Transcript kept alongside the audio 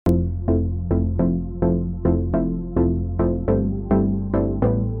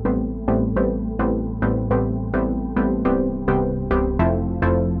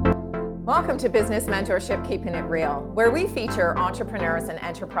Welcome to Business Mentorship Keeping It Real, where we feature entrepreneurs and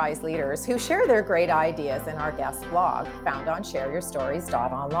enterprise leaders who share their great ideas in our guest blog, found on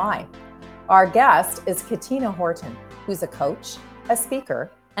shareyourstories.online. Our guest is Katina Horton, who's a coach, a speaker,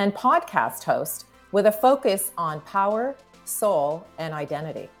 and podcast host with a focus on power, soul, and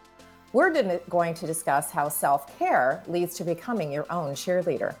identity. We're going to discuss how self-care leads to becoming your own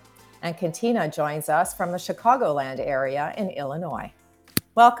cheerleader. And Katina joins us from the Chicagoland area in Illinois.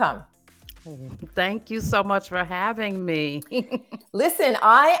 Welcome. Thank you so much for having me. Listen,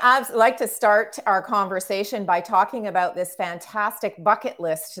 I like to start our conversation by talking about this fantastic bucket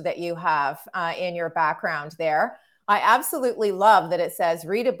list that you have in your background there. I absolutely love that it says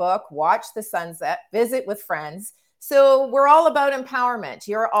read a book, watch the sunset, visit with friends. So we're all about empowerment.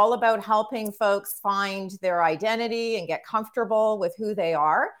 You're all about helping folks find their identity and get comfortable with who they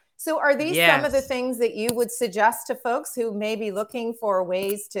are. So are these some of the things that you would suggest to folks who may be looking for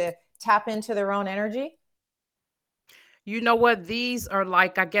ways to tap into their own energy? You know what? These are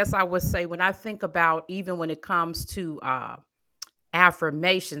like, I guess I would say, when I think about, even when it comes to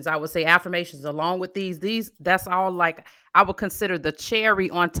affirmations, I would say affirmations along with these, that's all like, I would consider the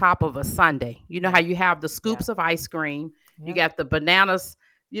cherry on top of a sundae. You know how you have the scoops of ice cream, you got the bananas,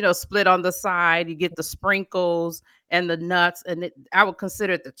 split on the side, you get the sprinkles and the nuts, and I would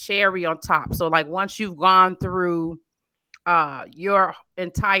consider it the cherry on top. So like once you've gone through your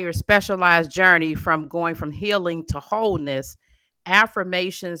entire specialized journey from going from healing to wholeness,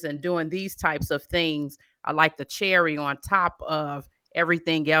 affirmations and doing these types of things are like the cherry on top of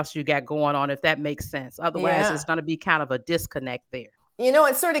everything else you got going on, if that makes sense. Otherwise, it's going to be kind of a disconnect there.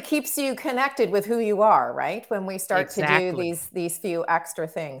 It sort of keeps you connected with who you are, right? When we start to do these few extra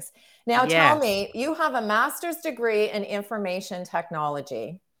things. Now, tell me, you have a master's degree in information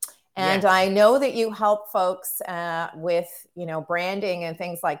technology. And I know that you help folks with, branding and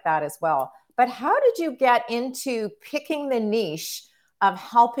things like that as well. But how did you get into picking the niche of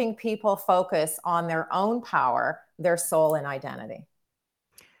helping people focus on their own power, their soul, and identity?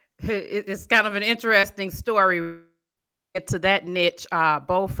 It's kind of an interesting story to that niche,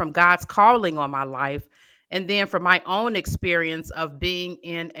 both from God's calling on my life and then from my own experience of being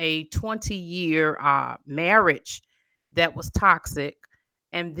in a 20-year marriage that was toxic.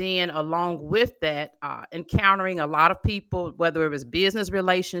 And then along with that, encountering a lot of people, whether it was business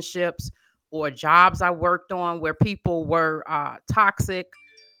relationships or jobs I worked on where people were toxic,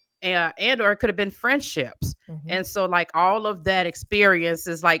 and or it could have been friendships. Mm-hmm. And so like all of that experience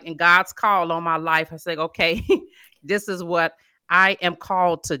is like in God's call on my life. I said, okay, this is what I am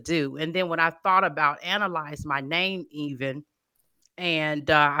called to do. And then when I thought about analyze my name even, and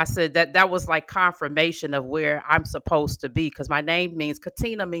I said that was like confirmation of where I'm supposed to be, because my name means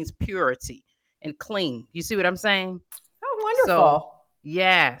Katina means purity and clean. You see what I'm saying? Oh, wonderful. So,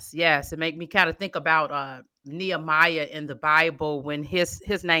 yes. It made me kind of think about Nehemiah in the Bible when his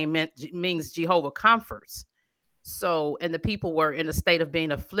name means Jehovah comforts. So, and the people were in a state of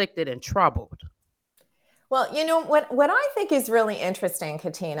being afflicted and troubled. Well, what I think is really interesting,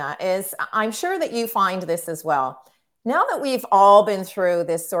 Katina, is I'm sure that you find this as well. Now that we've all been through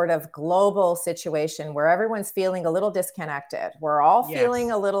this sort of global situation where everyone's feeling a little disconnected, we're all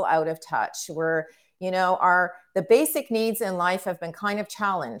feeling a little out of touch. We're, the basic needs in life have been kind of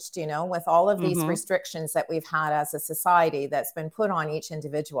challenged, with all of these restrictions that we've had as a society that's been put on each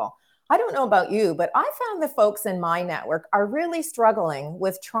individual. I don't know about you, but I found the folks in my network are really struggling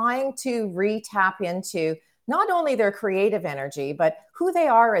with trying to re-tap into not only their creative energy, but who they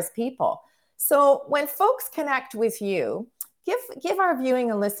are as people. So when folks connect with you, give our viewing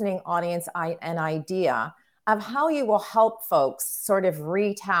and listening audience an idea of how you will help folks sort of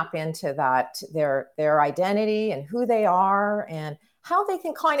re-tap into that, their identity and who they are, and how they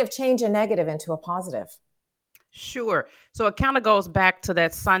can kind of change a negative into a positive. Sure. So it kind of goes back to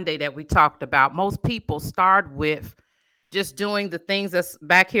that sundae that we talked about. Most people start with just doing the things that's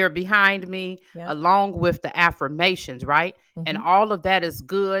back here behind me, along with the affirmations, right? Mm-hmm. And all of that is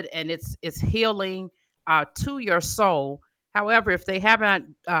good, and it's healing to your soul. However, if they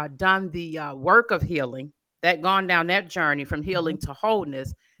haven't done the work of healing, that gone down that journey from healing to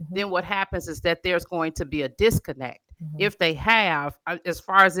wholeness, then what happens is that there's going to be a disconnect. If they have, as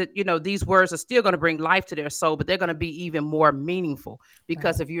far as it, these words are still going to bring life to their soul, but they're going to be even more meaningful,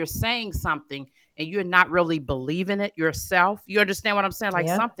 because if you're saying something and you're not really believing it yourself, you understand what I'm saying? Like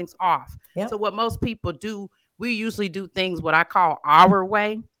something's off. So what most people do, we usually do things what I call our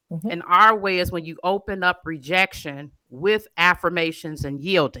way. And our way is when you open up rejection with affirmations and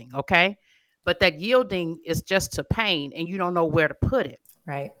yielding. Okay. But that yielding is just to pain and you don't know where to put it.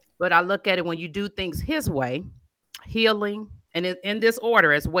 Right. But I look at it when you do things his way, healing, and in this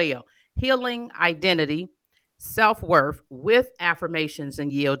order as well. healing identity, self-worth with affirmations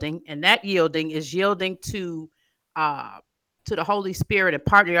and yielding. And that yielding is yielding uh to the Holy Spirit and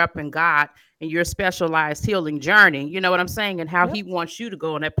partner up in God in your specialized healing journey. You know what I'm saying? And how Yep. he wants you to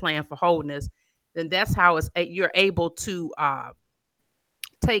go on that plan for wholeness. Then that's how you're able to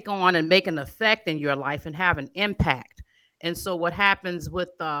take on and make an effect in your life and have an impact. And so what happens with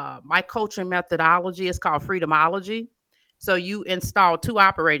my coaching methodology is called Freedomology. So you install two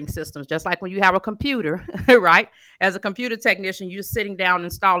operating systems, just like when you have a computer, right? As a computer technician, you're sitting down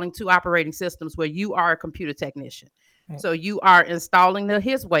installing two operating systems where you are a computer technician. Right. So you are installing the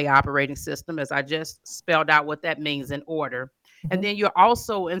His Way operating system, as I just spelled out what that means in order. And then you're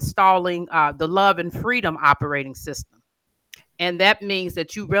also installing the Love and Freedom operating system. And that means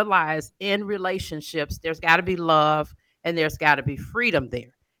that you realize in relationships, there's got to be love and there's got to be freedom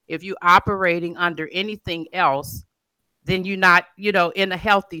there. If you're operating under anything else, then you're not, in a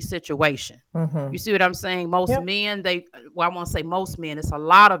healthy situation. You see what I'm saying? Most men, I won't say most men, it's a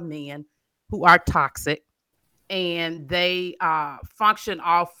lot of men who are toxic, and they function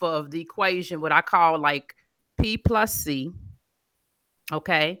off of the equation, what I call like P plus C.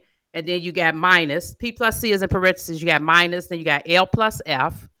 Okay. And then you got minus. P plus C is in parentheses. You got minus. Then you got L plus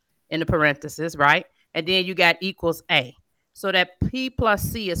F in the parentheses, right? And then you got equals A. So that P plus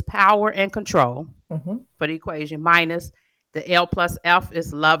C is power and control for the equation. Minus the L plus F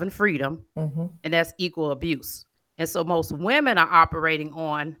is love and freedom. And that's equal abuse. And so most women are operating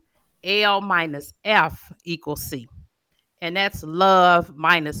on L minus F equals C. And that's love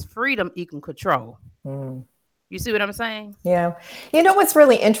minus freedom equal control. You see what I'm saying? Yeah. You know, what's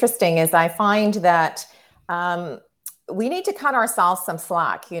really interesting is I find that we need to cut ourselves some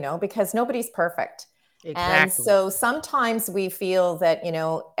slack, because nobody's perfect. Exactly. And so sometimes we feel that,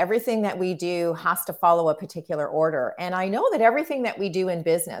 everything that we do has to follow a particular order. And I know that everything that we do in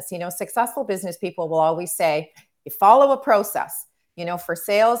business, successful business people will always say, you follow a process. For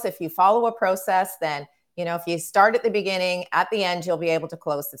sales, if you follow a process, then, if you start at the beginning, at the end, you'll be able to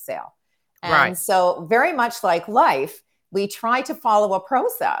close the sale. And so very much like life, we try to follow a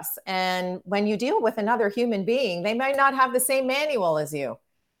process. And when you deal with another human being, they might not have the same manual as you.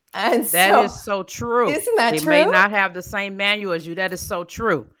 And that is so true. Isn't that true? They may not have the same manual as you. That is so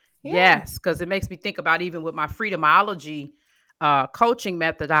true. Yeah. Yes, because it makes me think about even with my Freedomology coaching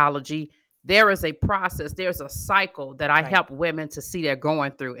methodology, there is a process, there's a cycle that I help women to see they're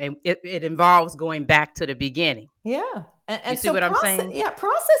going through. And it involves going back to the beginning. Yeah. And you see what I'm saying? Yeah,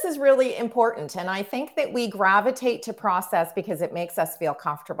 process is really important. And I think that we gravitate to process because it makes us feel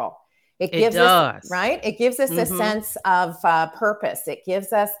comfortable. It gives us, right? It gives us a sense of purpose. It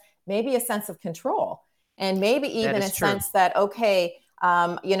gives us maybe a sense of control, and maybe even a sense that, okay,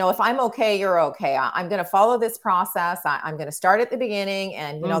 if I'm okay, you're okay. I'm going to follow this process. I'm going to start at the beginning,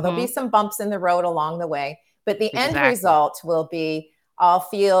 and, there'll be some bumps in the road along the way, but the end result will be,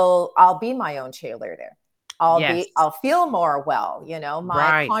 I'll be my own cheerleader. I'll feel more well,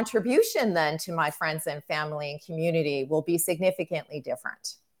 my contribution then to my friends and family and community will be significantly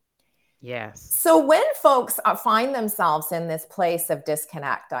different. Yes. So when folks find themselves in this place of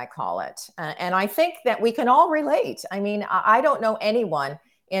disconnect, I call it, and I think that we can all relate. I mean, I don't know anyone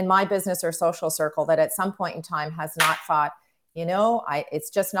in my business or social circle that at some point in time has not thought, it's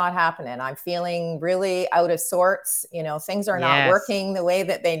just not happening. I'm feeling really out of sorts. Things are not working the way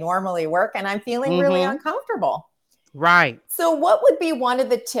that they normally work, and I'm feeling really uncomfortable. Right. So what would be one of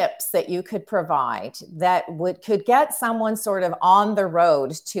the tips that you could provide that could get someone sort of on the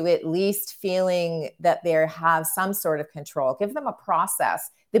road to at least feeling that they have some sort of control? Give them a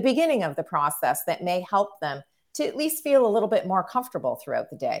process, the beginning of the process that may help them to at least feel a little bit more comfortable throughout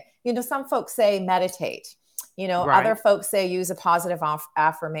the day. Some folks say meditate. Other folks say use a positive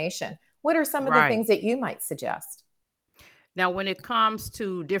affirmation. What are some of the things that you might suggest? Now, when it comes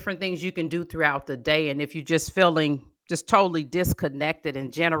to different things you can do throughout the day, and if you're just feeling just totally disconnected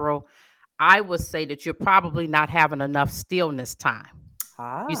in general, I would say that you're probably not having enough stillness time.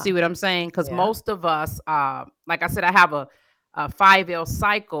 You see what I'm saying? Because most of us, like I said, I have a 5L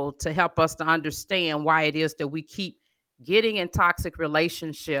cycle to help us to understand why it is that we keep getting in toxic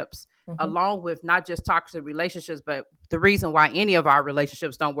relationships, along with not just toxic relationships, but the reason why any of our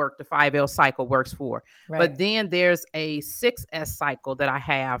relationships don't work, the 5L cycle works for. But then there's a 6S cycle that I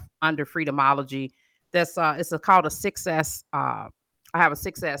have under Freedomology. That's it's called a 6S. I have a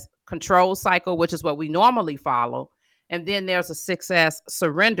 6S control cycle, which is what we normally follow. And then there's a 6S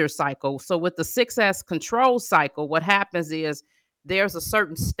surrender cycle. So with the 6S control cycle, what happens is there's a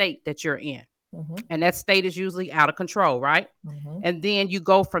certain state that you're in. And that state is usually out of control, right? And then you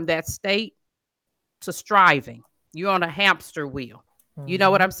go from that state to striving. You're on a hamster wheel. You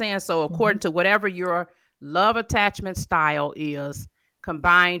know what I'm saying? So according to whatever your love attachment style is,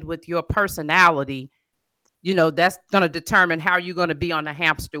 combined with your personality, that's going to determine how you're going to be on the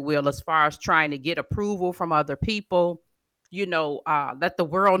hamster wheel as far as trying to get approval from other people, let the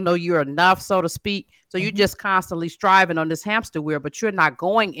world know you're enough, so to speak. So you're just constantly striving on this hamster wheel, but you're not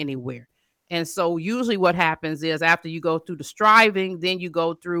going anywhere. And so usually what happens is after you go through the striving, then you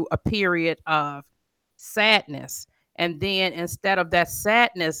go through a period of sadness. And then instead of that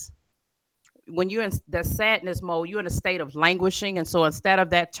sadness, when you're in that sadness mode, you're in a state of languishing. And so instead of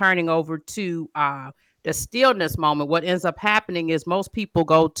that turning over to the stillness moment, what ends up happening is most people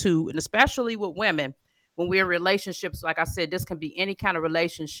go to, and especially with women, when we're in relationships, like I said, this can be any kind of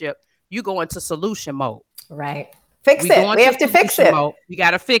relationship, you go into solution mode. Right. Fix it. We have to fix it. Mode. We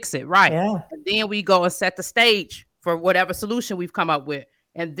got to fix it. Right. Yeah. And then we go and set the stage for whatever solution we've come up with.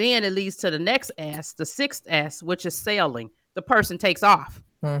 And then it leads to the next S, the sixth S, which is sailing. The person takes off.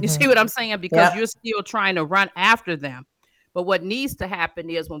 You see what I'm saying? Because you're still trying to run after them. But what needs to happen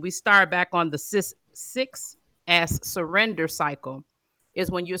is when we start back on the 6S surrender cycle,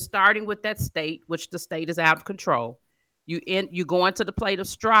 is when you're starting with that state, which the state is out of control. You go into the place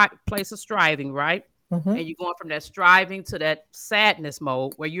of striving, right? And you're going from that striving to that sadness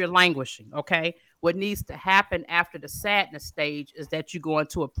mode where you're languishing. Okay. What needs to happen after the sadness stage is that you go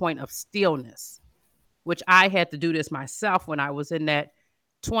into a point of stillness, which I had to do this myself when I was in that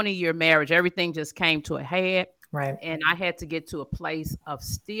 20-year marriage. Everything just came to a head. Right. And I had to get to a place of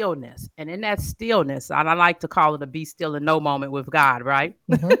stillness. And in that stillness, I like to call it a be still and know moment with God, right?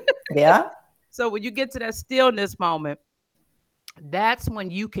 Yeah. So when you get to that stillness moment, that's when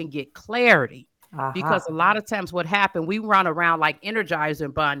you can get clarity. Because a lot of times what happened, we run around like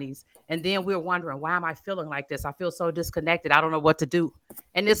Energizer bunnies, and then we're wondering, why am I feeling like this? I feel so disconnected. I don't know what to do.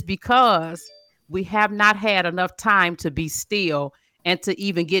 And it's because we have not had enough time to be still and to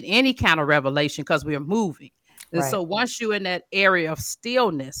even get any kind of revelation because we're moving. And so once you're in that area of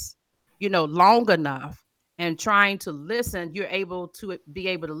stillness, long enough and trying to listen, you're able to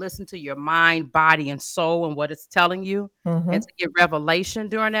listen to your mind, body, and soul and what it's telling you and to get revelation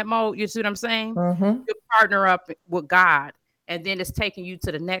during that mode. You see what I'm saying? You partner up with God, and then it's taking you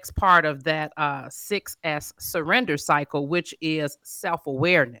to the next part of that 6S surrender cycle, which is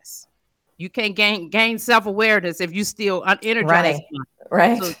self-awareness. You can't gain self-awareness if you still unenergized.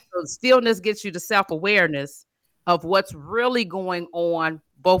 Right. So stillness gets you to self-awareness of what's really going on,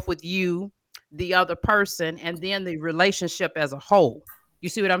 both with you, the other person, and then the relationship as a whole. You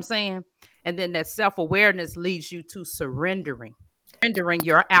see what I'm saying? And then that self-awareness leads you to surrendering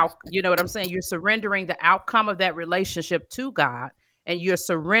your out. You know what I'm saying? You're surrendering the outcome of that relationship to God, and you're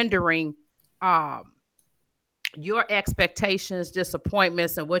surrendering your expectations,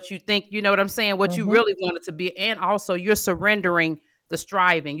 disappointments, and what you think, you know what I'm saying? What you really want it to be. And also you're surrendering the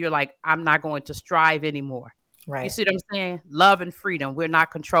striving. You're like, I'm not going to strive anymore. Right. You see what I'm saying? Love and freedom. We're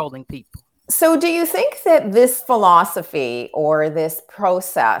not controlling people. So do you think that this philosophy or this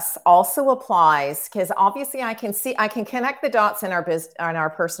process also applies? Because obviously I can connect the dots in our our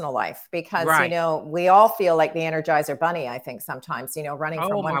personal life, because, we all feel like the Energizer bunny, I think sometimes, running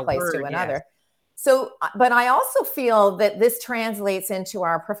from one place to another. Yes. So, but I also feel that this translates into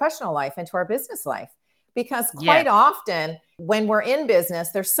our professional life, into our business life, because quite often when we're in business,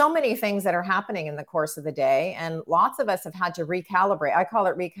 there's so many things that are happening in the course of the day. And lots of us have had to recalibrate. I call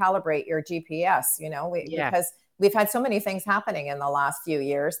it recalibrate your GPS, because we've had so many things happening in the last few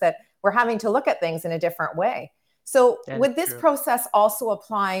years that we're having to look at things in a different way. So would this process also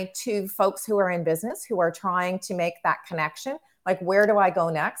apply to folks who are in business, who are trying to make that connection? Like, where do I go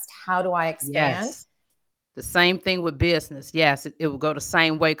next? How do I expand? Yes. The same thing with business. Yes, it will go the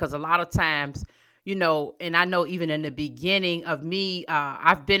same way, because a lot of times, and I know even in the beginning of me,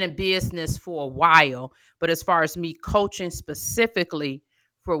 I've been in business for a while, but as far as me coaching specifically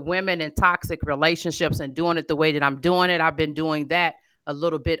for women in toxic relationships and doing it the way that I'm doing it, I've been doing that a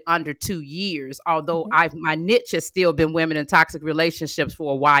little bit under 2 years, although my niche has still been women in toxic relationships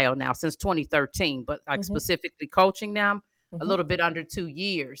for a while now, since 2013, but like specifically coaching them a little bit under 2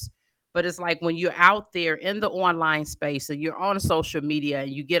 years. But it's like when you're out there in the online space and you're on social media and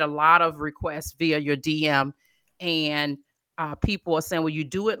you get a lot of requests via your DM, and people are saying, well, you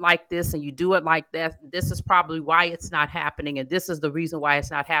do it like this and you do it like that. This is probably why it's not happening. And this is the reason why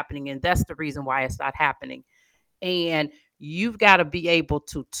it's not happening. And that's the reason why it's not happening. And you've got to be able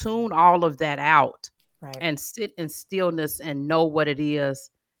to tune all of that out and sit in stillness and know what it is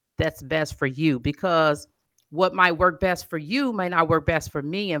that's best for you, because what might work best for you may not work best for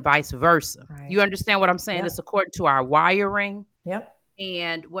me, and vice versa. Right. You understand what I'm saying? It's according to our wiring. Yep.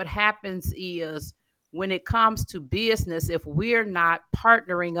 And what happens is when it comes to business, if we're not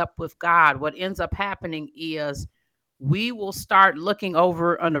partnering up with God, what ends up happening is we will start looking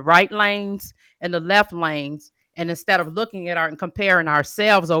over on the right lanes and the left lanes. And instead of looking at and comparing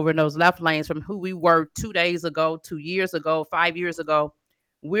ourselves over in those left lanes from who we were 2 days ago, 2 years ago, 5 years ago,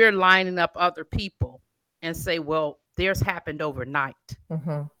 we're lining up other people and say, well, theirs happened overnight.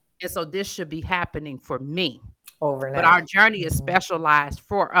 Mm-hmm. And so this should be happening for me. Overnight. But our journey is specialized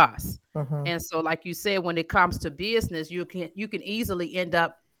for us. Mm-hmm. And so, like you said, when it comes to business, you can easily end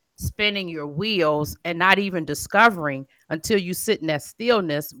up spinning your wheels and not even discovering until you sit in that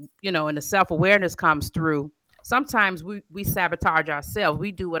stillness, and the self-awareness comes through. Sometimes we sabotage ourselves.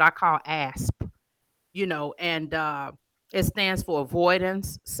 We do what I call ASP, and it stands for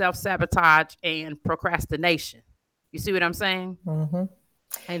avoidance, self-sabotage, and procrastination. You see what I'm saying? Mm-hmm.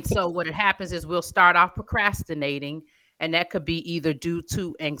 And so what happens is we'll start off procrastinating, and that could be either due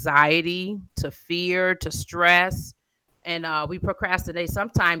to anxiety, to fear, to stress. And we procrastinate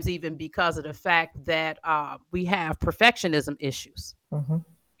sometimes even because of the fact that we have perfectionism issues. Mm-hmm.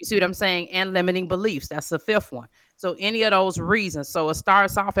 You see what I'm saying? And limiting beliefs. That's the fifth one. So any of those reasons. So it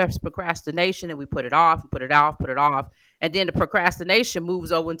starts off as procrastination, and we put it off, put it off, put it off. And then the procrastination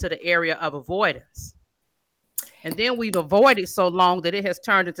moves over into the area of avoidance. And then we've avoided so long that it has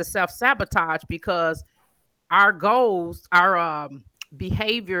turned into self-sabotage because our goals, our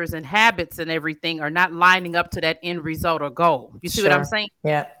behaviors and habits and everything are not lining up to that end result or goal. You see what I'm saying?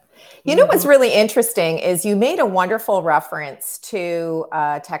 Yeah. You know, what's really interesting is you made a wonderful reference to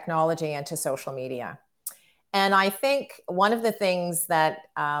technology and to social media. And I think one of the things that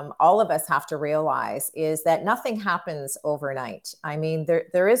all of us have to realize is that nothing happens overnight. I mean,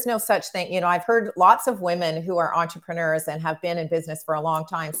 there is no such thing. I've heard lots of women who are entrepreneurs and have been in business for a long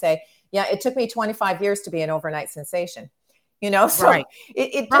time say, yeah, it took me 25 years to be an overnight sensation. So right.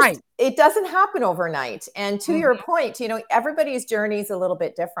 It doesn't happen overnight. And to your point, everybody's journey is a little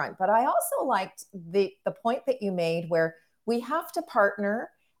bit different. But I also liked the point that you made where we have to partner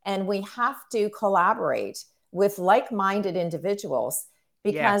and we have to collaborate with like-minded individuals,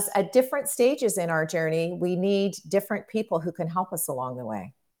 because at different stages in our journey, we need different people who can help us along the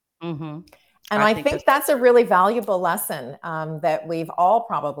way. Mm-hmm. And I think that's a really valuable lesson that we've all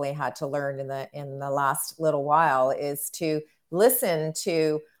probably had to learn in the last little while, is to listen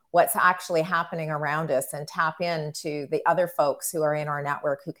to what's actually happening around us and tap into the other folks who are in our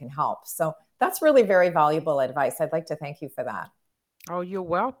network who can help. So that's really very valuable advice. I'd like to thank you for that. Oh, you're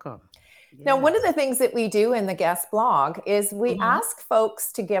welcome. Yes. Now, one of the things that we do in the guest blog is we ask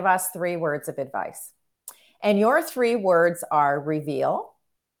folks to give us 3 words of advice. And your 3 words are reveal,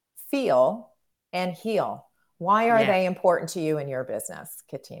 feel, and heal. Why are they important to you in your business,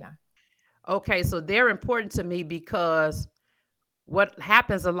 Katina? Okay, so they're important to me because what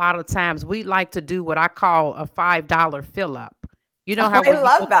happens a lot of times, we like to do what I call a $5 fill up. You know how I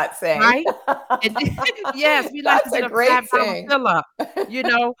love that saying, right? Yes, we like to get a $5 fill up.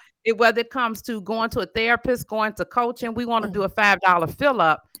 Whether it comes to going to a therapist, going to coaching, we want to do a $5 fill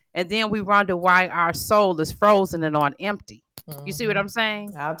up, and then we wonder why our soul is frozen and on empty. You see what I'm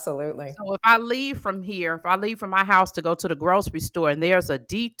saying? Absolutely. So if I leave from my house to go to the grocery store, and there's a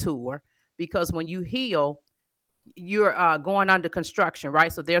detour, because when you heal, you're going under construction,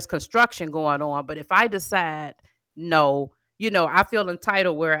 right? So there's construction going on. But if I decide, no, I feel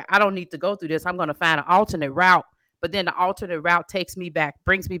entitled where I don't need to go through this, I'm going to find an alternate route. But then the alternate route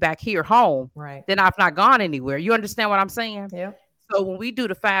brings me back here home. Right. Then I've not gone anywhere. You understand what I'm saying? Yeah. So when we do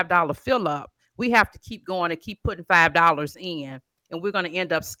the $5 fill up, we have to keep going and keep putting $5 in, and we're going to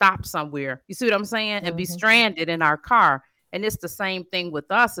end up stopped somewhere. You see what I'm saying? And be stranded in our car. And it's the same thing with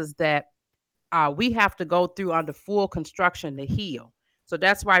us, is that we have to go through under full construction to heal. So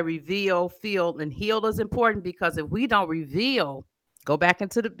that's why reveal, feel, and heal is important, because if we don't reveal, go back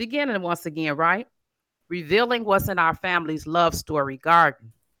into the beginning once again, right? Revealing what's in our family's love story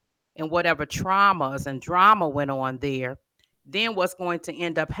garden and whatever traumas and drama went on there, then what's going to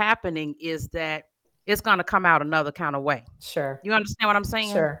end up happening is that it's going to come out another kind of way. Sure. You understand what I'm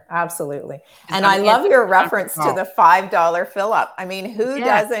saying? Sure, absolutely. And I love your reference to the $5 fill up. I mean, who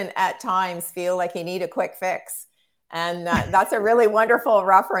doesn't at times feel like you need a quick fix? And that's a really wonderful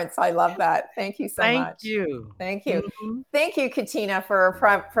reference. I love that. Thank you so much. Thank you. Thank you. Mm-hmm. Thank you, Katina, for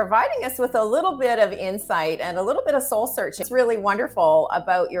providing us with a little bit of insight and a little bit of soul search. It's really wonderful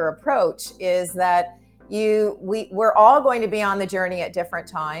about your approach is that we're all going to be on the journey at different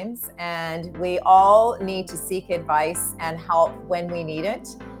times, and we all need to seek advice and help when we need it.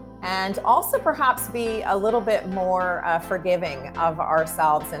 And also perhaps be a little bit more forgiving of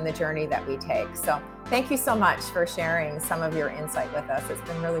ourselves in the journey that we take. So thank you so much for sharing some of your insight with us. It's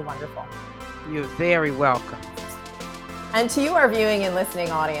been really wonderful. You're very welcome. And to you, our viewing and listening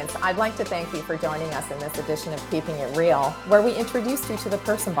audience, I'd like to thank you for joining us in this edition of Keeping It Real, where we introduced you to the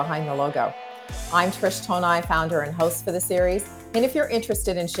person behind the logo. I'm Trish Tonai, founder and host for the series. And if you're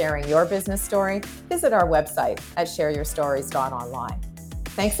interested in sharing your business story, visit our website at shareyourstories.online.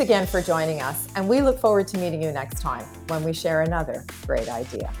 Thanks again for joining us, and we look forward to meeting you next time when we share another great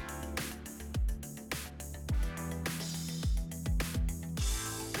idea.